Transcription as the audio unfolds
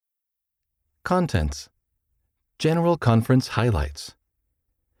Contents. General Conference Highlights.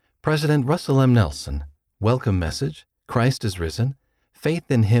 President Russell M. Nelson, Welcome Message, Christ is Risen,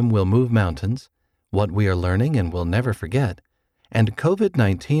 Faith in Him Will Move Mountains, What We Are Learning and Will Never Forget, and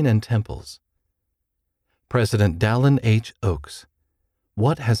COVID-19 and Temples. President Dallin H. Oaks,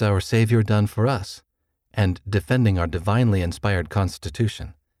 What Has Our Savior Done for Us? And Defending Our Divinely Inspired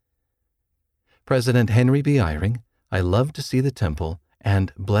Constitution. President Henry B. Eyring, I Love to See the Temple,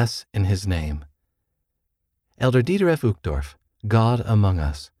 and Bless in His Name. Elder Dieter F. Uchtdorf, God Among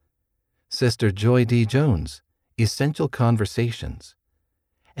Us. Sister Joy D. Jones, Essential Conversations.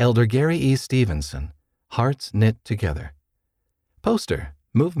 Elder Gary E. Stevenson, Hearts Knit Together. Poster,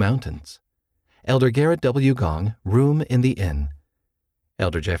 Move Mountains. Elder Garrett W. Gong, Room in the Inn.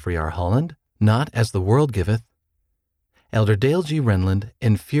 Elder Jeffrey R. Holland, Not as the World Giveth. Elder Dale G. Renland,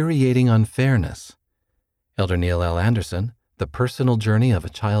 Infuriating Unfairness. Elder Neil L. Anderson, The Personal Journey of a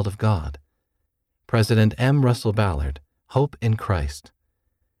Child of God. President M. Russell Ballard, Hope in Christ.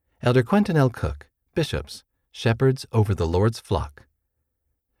 Elder Quentin L. Cook, Bishops, Shepherds Over the Lord's Flock.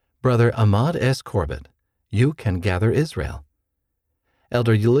 Brother Ahmad S. Corbett, You Can Gather Israel.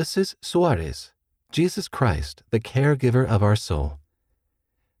 Elder Ulysses Suarez, Jesus Christ, the Caregiver of Our Soul.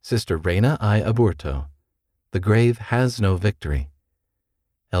 Sister Reina I. Aburto, The Grave Has No Victory.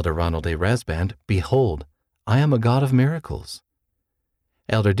 Elder Ronald A. Rasband, Behold, I Am a God of Miracles.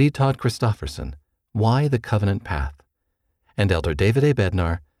 Elder D. Todd Christofferson, Why the Covenant Path. And Elder David A.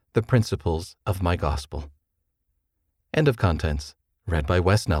 Bednar, The Principles of My Gospel. End of contents. Read by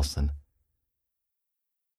Wes Nelson.